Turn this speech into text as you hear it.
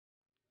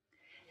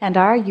And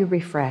are you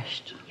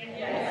refreshed?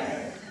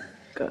 Yes.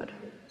 Good.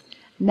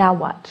 Now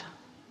what?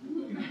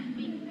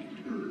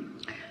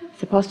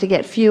 Supposed to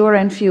get fewer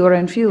and fewer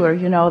and fewer,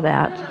 you know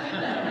that.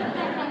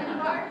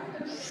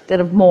 Instead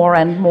of more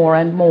and more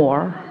and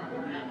more.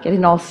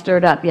 Getting all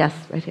stirred up. Yes,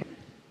 right here.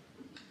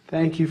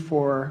 Thank you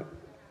for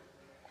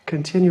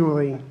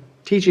continually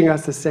teaching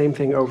us the same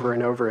thing over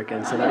and over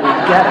again so that we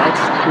get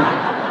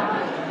it.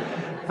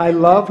 I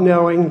love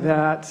knowing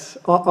that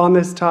on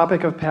this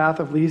topic of path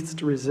of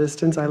least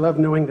resistance, I love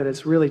knowing that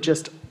it's really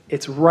just,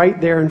 it's right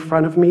there in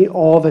front of me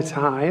all the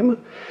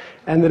time,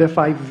 and that if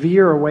I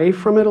veer away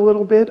from it a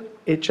little bit,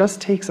 it just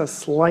takes a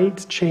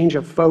slight change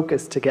of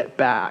focus to get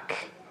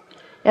back.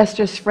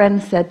 Esther's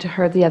friend said to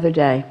her the other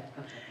day,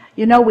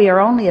 you know, we are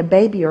only a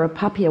baby or a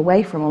puppy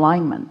away from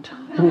alignment.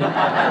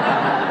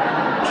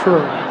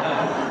 True.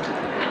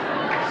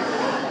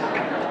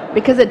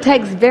 Because it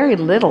takes very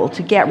little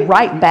to get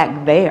right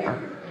back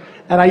there.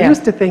 And I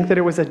used to think that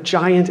it was a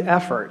giant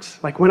effort.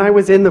 Like when I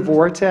was in the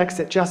vortex,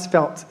 it just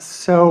felt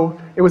so,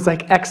 it was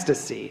like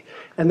ecstasy.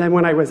 And then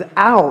when I was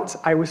out,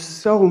 I was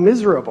so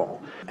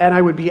miserable. And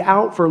I would be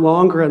out for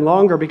longer and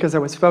longer because I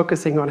was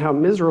focusing on how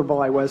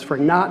miserable I was for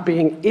not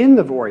being in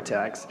the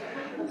vortex.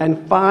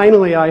 And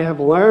finally, I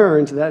have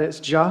learned that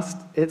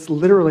it's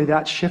literally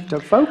that shift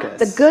of focus.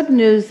 The good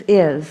news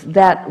is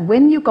that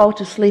when you go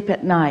to sleep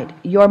at night,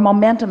 your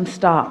momentum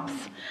stops.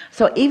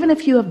 So even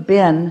if you have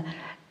been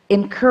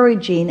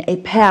encouraging a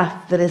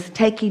path that is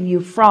taking you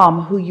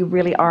from who you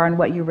really are and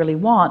what you really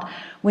want,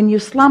 when you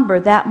slumber,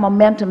 that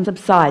momentum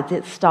subsides,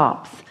 it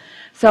stops.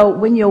 So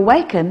when you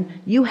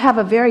awaken, you have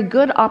a very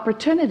good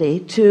opportunity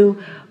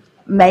to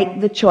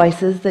make the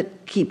choices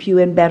that keep you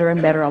in better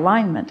and better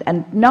alignment.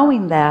 And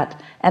knowing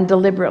that and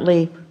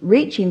deliberately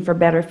reaching for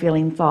better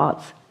feeling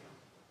thoughts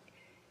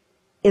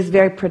is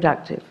very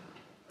productive.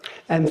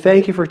 And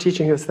thank you for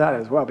teaching us that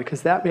as well,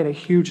 because that made a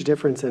huge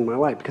difference in my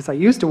life. Because I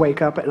used to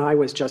wake up and I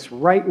was just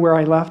right where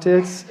I left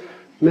it,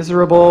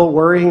 miserable,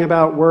 worrying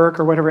about work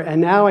or whatever. And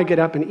now I get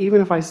up, and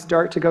even if I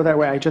start to go that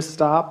way, I just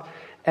stop,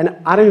 and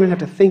I don't even have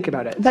to think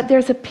about it. But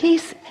there's a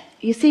piece,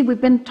 you see,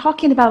 we've been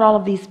talking about all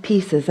of these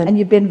pieces, and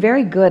you've been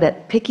very good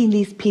at picking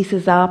these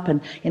pieces up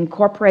and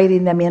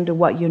incorporating them into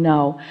what you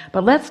know.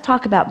 But let's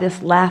talk about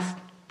this last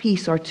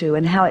piece or two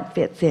and how it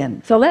fits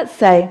in. So let's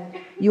say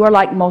you are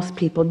like most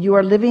people. You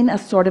are living a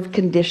sort of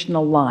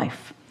conditional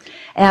life.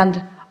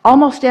 And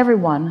almost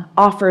everyone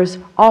offers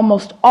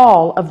almost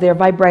all of their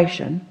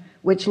vibration,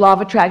 which law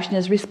of attraction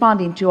is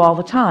responding to all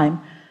the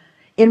time,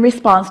 in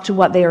response to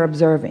what they are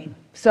observing.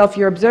 So if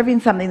you're observing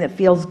something that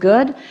feels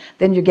good,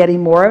 then you're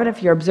getting more of it.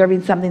 If you're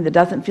observing something that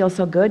doesn't feel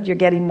so good, you're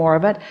getting more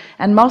of it.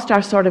 And most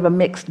are sort of a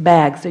mixed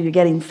bag, so you're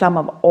getting some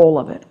of all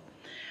of it.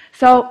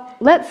 So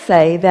let's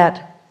say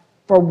that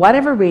for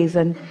whatever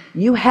reason,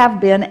 you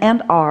have been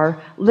and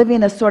are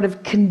living a sort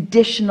of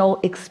conditional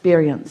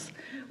experience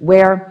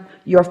where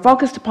you're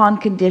focused upon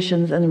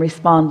conditions and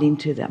responding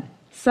to them.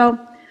 So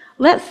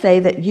let's say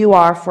that you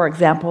are, for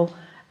example,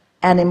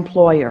 an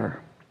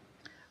employer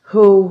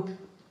who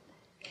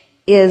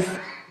is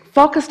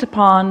focused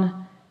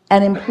upon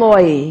an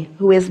employee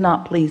who is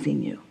not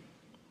pleasing you.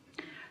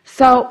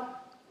 So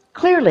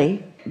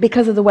clearly,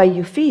 because of the way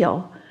you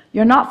feel,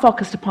 you're not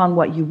focused upon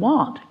what you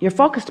want. You're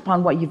focused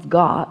upon what you've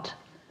got,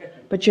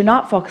 but you're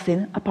not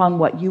focusing upon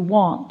what you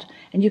want.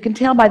 And you can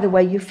tell by the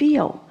way you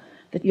feel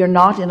that you're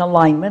not in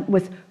alignment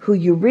with who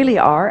you really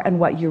are and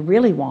what you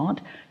really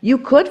want. You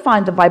could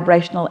find the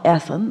vibrational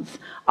essence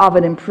of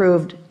an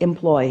improved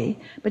employee,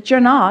 but you're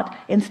not.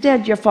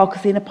 Instead, you're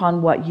focusing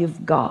upon what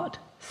you've got.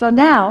 So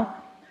now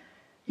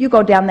you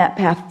go down that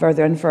path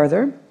further and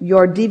further.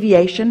 Your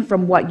deviation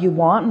from what you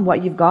want and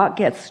what you've got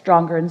gets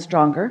stronger and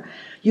stronger.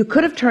 You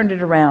could have turned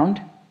it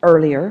around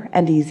earlier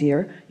and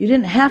easier. You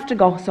didn't have to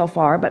go so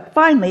far, but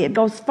finally it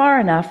goes far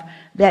enough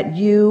that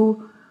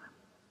you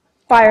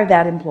fire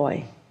that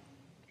employee.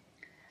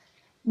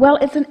 Well,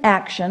 it's an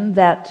action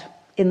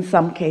that in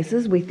some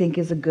cases we think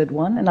is a good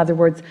one. In other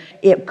words,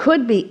 it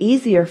could be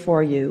easier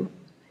for you.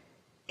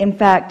 In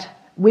fact,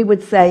 we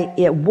would say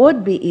it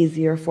would be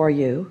easier for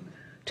you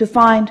to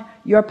find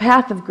your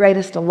path of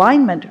greatest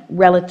alignment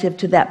relative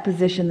to that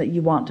position that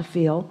you want to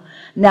feel,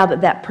 now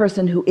that that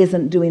person who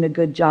isn't doing a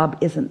good job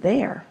isn't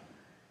there.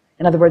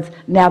 In other words,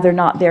 now they're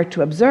not there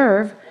to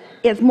observe.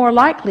 It's more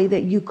likely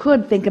that you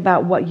could think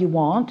about what you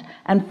want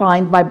and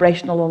find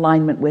vibrational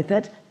alignment with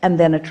it and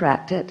then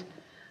attract it.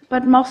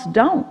 But most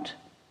don't,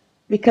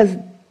 because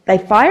they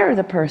fire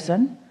the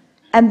person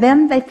and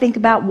then they think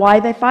about why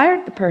they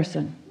fired the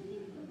person.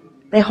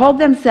 They hold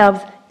themselves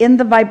in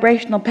the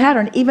vibrational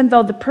pattern even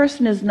though the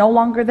person is no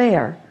longer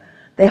there.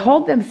 They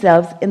hold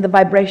themselves in the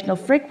vibrational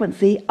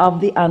frequency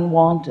of the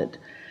unwanted.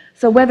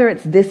 So whether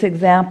it's this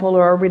example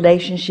or a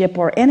relationship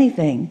or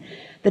anything,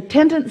 the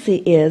tendency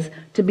is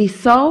to be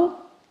so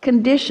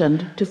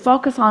conditioned to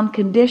focus on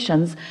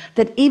conditions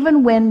that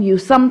even when you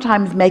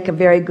sometimes make a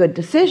very good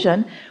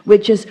decision,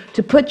 which is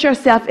to put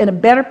yourself in a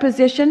better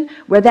position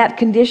where that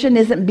condition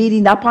isn't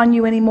beating up on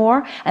you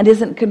anymore and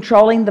isn't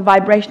controlling the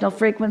vibrational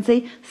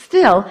frequency,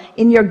 still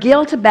in your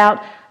guilt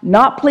about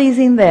not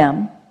pleasing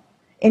them,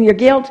 In your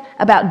guilt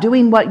about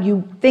doing what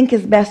you think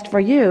is best for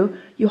you,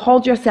 you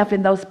hold yourself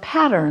in those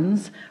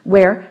patterns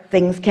where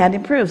things can't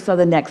improve. So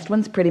the next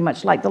one's pretty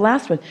much like the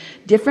last one.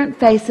 Different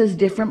faces,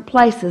 different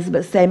places,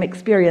 but same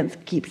experience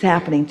keeps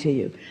happening to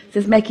you. Is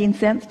this making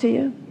sense to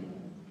you?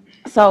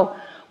 So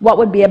what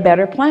would be a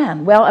better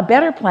plan? Well, a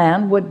better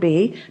plan would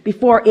be,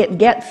 before it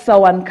gets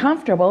so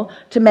uncomfortable,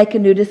 to make a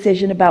new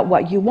decision about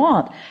what you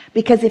want.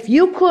 Because if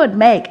you could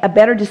make a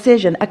better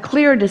decision, a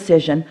clearer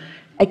decision,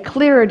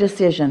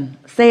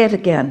 say it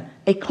again,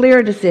 a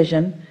clearer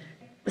decision,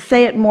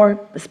 say it more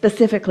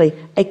specifically,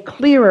 a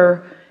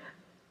clearer,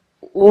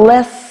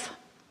 less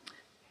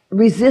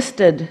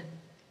resisted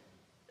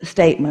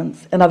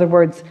statements. In other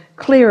words,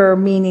 clearer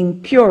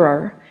meaning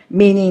purer,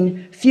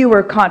 meaning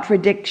fewer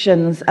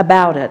contradictions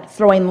about it,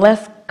 throwing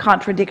less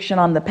contradiction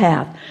on the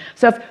path.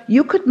 So if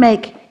you could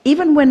make,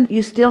 even when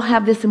you still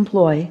have this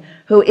employee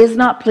who is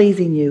not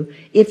pleasing you,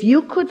 if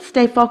you could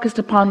stay focused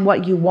upon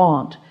what you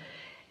want,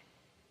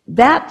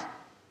 that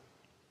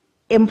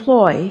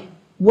employee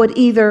would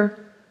either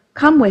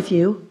come with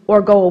you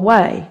or go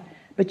away,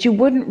 but you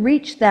wouldn't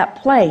reach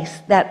that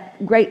place,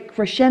 that great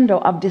crescendo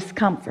of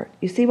discomfort.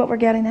 You see what we're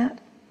getting at?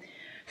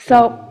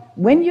 So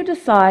when you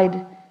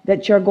decide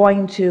that you're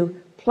going to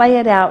play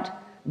it out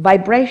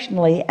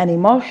vibrationally and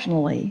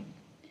emotionally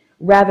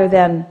rather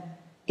than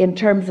in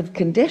terms of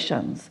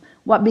conditions,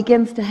 what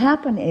begins to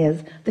happen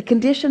is the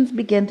conditions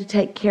begin to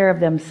take care of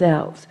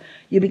themselves.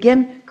 You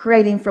begin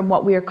creating from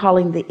what we are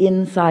calling the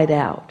inside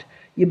out.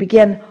 You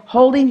begin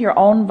holding your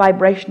own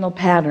vibrational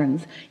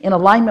patterns in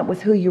alignment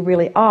with who you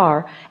really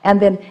are, and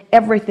then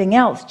everything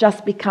else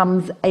just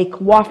becomes a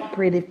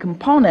cooperative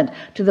component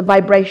to the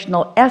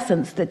vibrational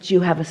essence that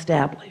you have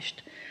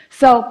established.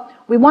 So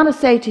we want to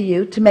say to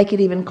you, to make it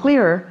even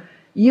clearer,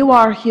 you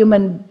are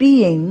human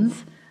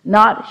beings,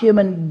 not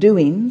human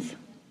doings,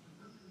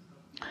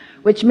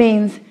 which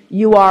means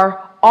you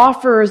are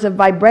offerers of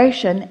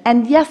vibration.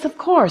 And yes, of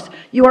course,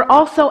 you are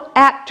also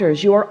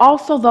actors. You are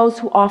also those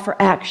who offer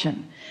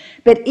action.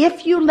 But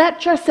if you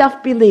let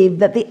yourself believe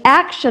that the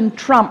action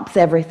trumps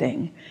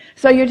everything,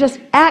 so you're just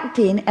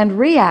acting and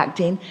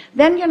reacting,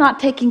 then you're not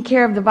taking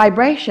care of the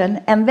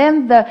vibration, and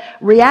then the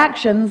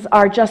reactions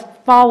are just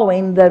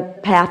following the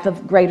path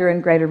of greater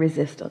and greater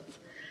resistance.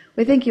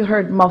 We think you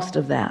heard most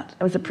of that.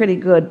 It was a pretty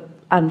good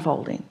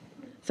unfolding.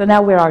 So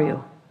now where are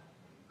you?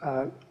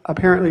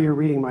 Apparently you're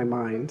reading my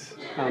mind.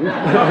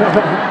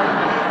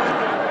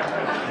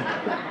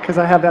 Because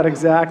I have that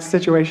exact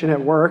situation at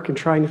work and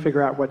trying to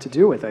figure out what to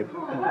do with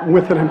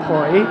an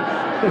employee.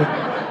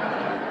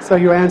 So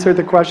you answered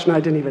the question I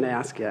didn't even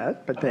ask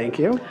yet, but thank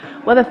you.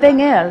 Well, the thing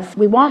is,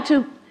 we want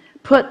to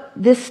put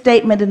this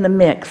statement in the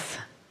mix,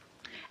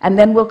 and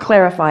then we'll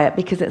clarify it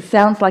because it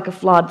sounds like a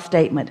flawed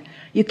statement.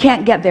 You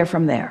can't get there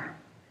from there.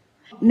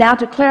 Now,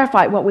 to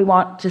clarify, what we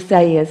want to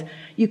say is,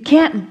 you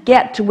can't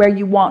get to where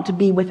you want to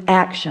be with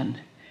action.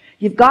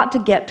 You've got to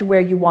get to where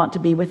you want to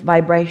be with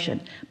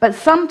vibration. But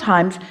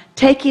sometimes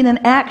taking an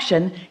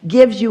action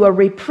gives you a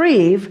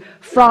reprieve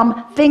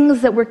from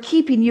things that were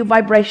keeping you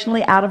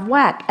vibrationally out of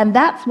whack. And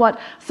that's what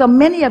so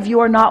many of you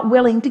are not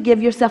willing to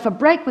give yourself a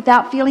break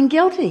without feeling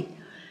guilty.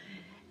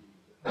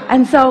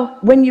 And so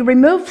when you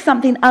remove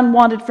something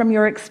unwanted from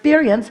your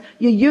experience,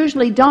 you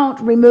usually don't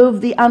remove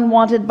the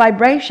unwanted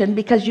vibration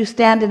because you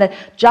stand in a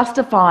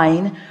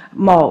justifying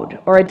mode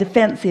or a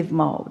defensive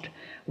mode,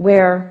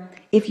 where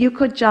if you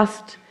could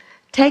just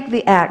take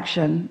the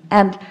action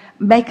and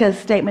make a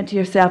statement to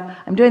yourself,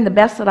 I'm doing the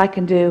best that I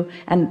can do,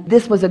 and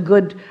this was a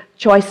good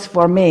choice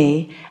for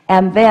me,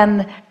 and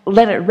then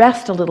let it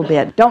rest a little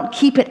bit. Don't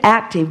keep it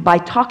active by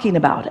talking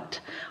about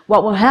it.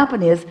 What will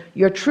happen is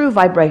your true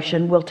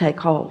vibration will take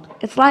hold.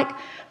 It's like,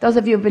 those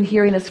of you who have been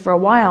hearing this for a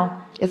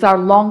while, it's our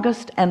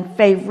longest and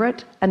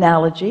favorite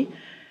analogy.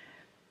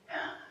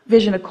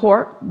 Vision a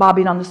cork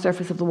bobbing on the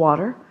surface of the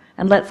water,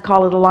 and let's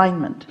call it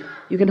alignment.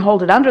 You can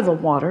hold it under the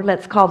water,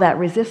 let's call that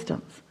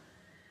resistance.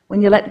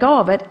 When you let go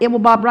of it, it will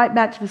bob right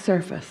back to the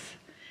surface.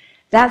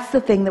 That's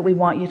the thing that we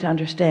want you to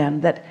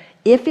understand, that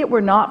if it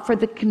were not for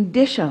the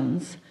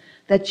conditions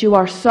that you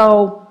are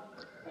so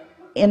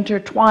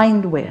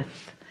intertwined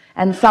with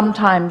and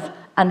sometimes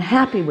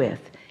unhappy with,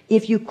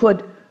 if you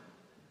could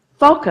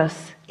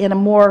focus in a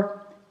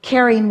more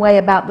caring way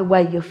about the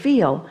way you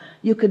feel,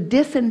 you could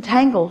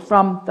disentangle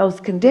from those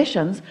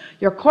conditions,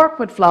 your cork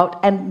would float,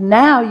 and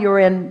now you're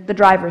in the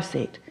driver's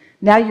seat.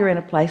 Now you're in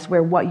a place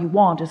where what you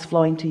want is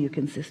flowing to you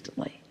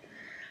consistently.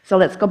 So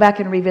let's go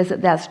back and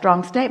revisit that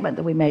strong statement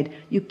that we made.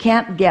 You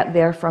can't get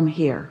there from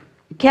here.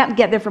 You can't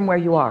get there from where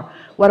you are.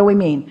 What do we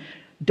mean?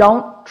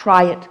 Don't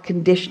try it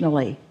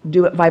conditionally.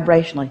 Do it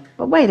vibrationally.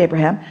 But wait,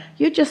 Abraham,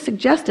 you just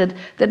suggested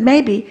that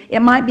maybe it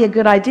might be a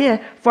good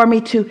idea for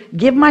me to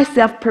give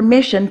myself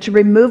permission to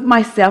remove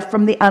myself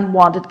from the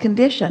unwanted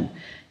condition.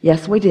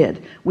 Yes, we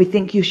did. We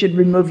think you should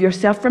remove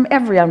yourself from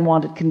every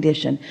unwanted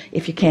condition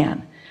if you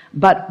can.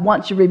 But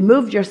once you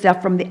removed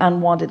yourself from the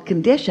unwanted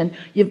condition,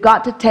 you've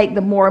got to take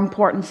the more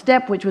important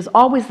step, which was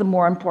always the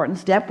more important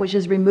step, which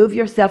is remove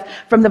yourself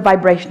from the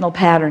vibrational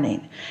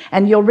patterning.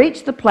 And you'll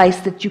reach the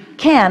place that you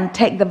can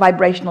take the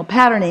vibrational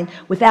patterning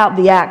without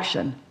the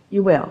action.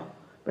 You will.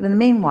 But in the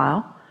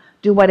meanwhile,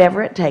 do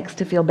whatever it takes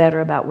to feel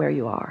better about where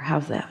you are.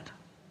 How's that?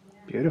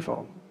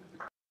 Beautiful.